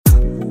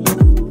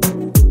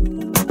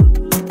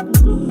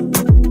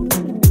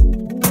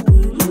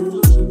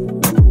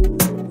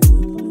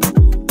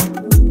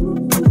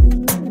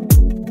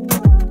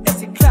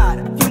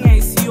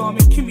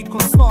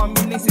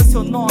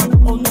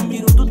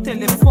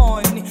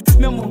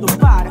meu mundo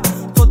para.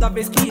 Toda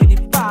vez que ele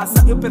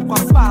passa, eu perco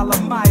a fala,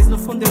 mas no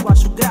fundo eu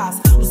acho graça.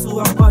 O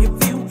suor corre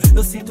fio,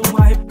 eu sinto um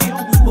arrepio.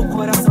 O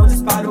coração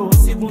disparou,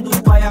 segundo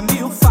vai a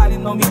mil. Fale,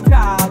 não me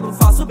calo,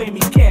 faço bem, me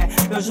quer.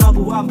 Eu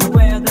jogo a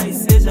moeda e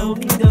seja o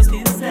que Deus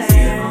quiser. Se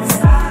eu não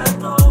estar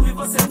à toa e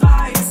você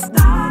vai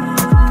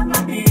estar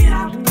na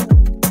mira.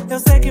 Eu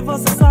sei que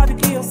você sabe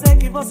que eu sei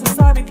que você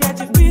sabe que é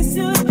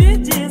difícil de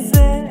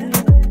dizer.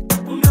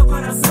 O meu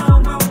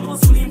coração é um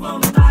músculo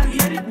involuntário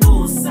e ele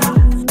pulsa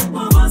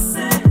por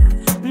você.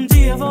 Um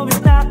dia eu vou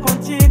estar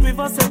contigo e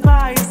você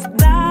vai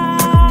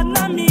estar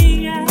na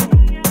minha.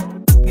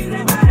 Que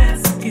nego é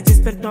esse? Que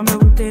despertou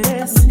meu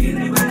interesse. Que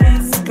nego é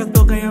esse? Que eu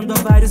tô ganhando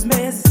há vários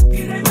meses.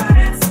 Que nego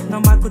é esse?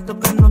 Não marco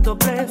tocando, não tô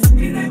preso.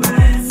 Que nego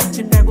é esse?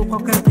 Te pego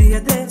qualquer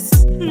dia desse.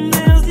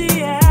 Meu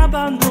dia é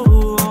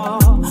banu,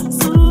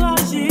 sua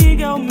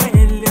giga é o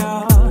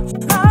melhor.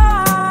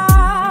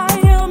 Ai,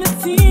 eu me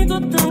sinto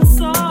tão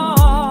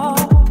só.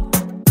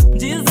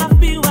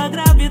 Desafio a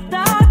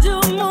gravidade,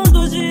 o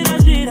mundo gira,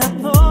 gira à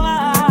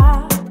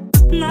toa.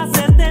 Na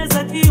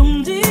certeza que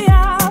um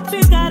dia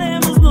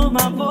ficaremos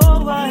numa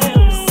boa.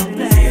 Eu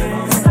sei. Eu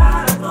vou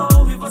estar à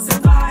toa e você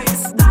vai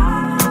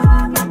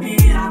estar na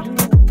mira.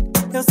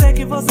 Eu sei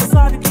que você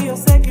sabe que eu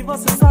sei que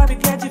você sabe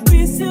que é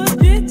difícil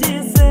de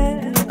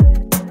dizer.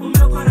 O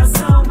meu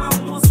coração é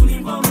um músculo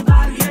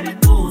involuntário e ele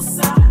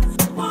pulsa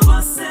por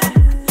você.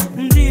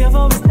 Um dia eu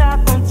vou estar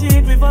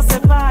contigo e você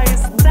vai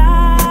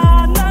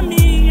estar na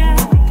minha.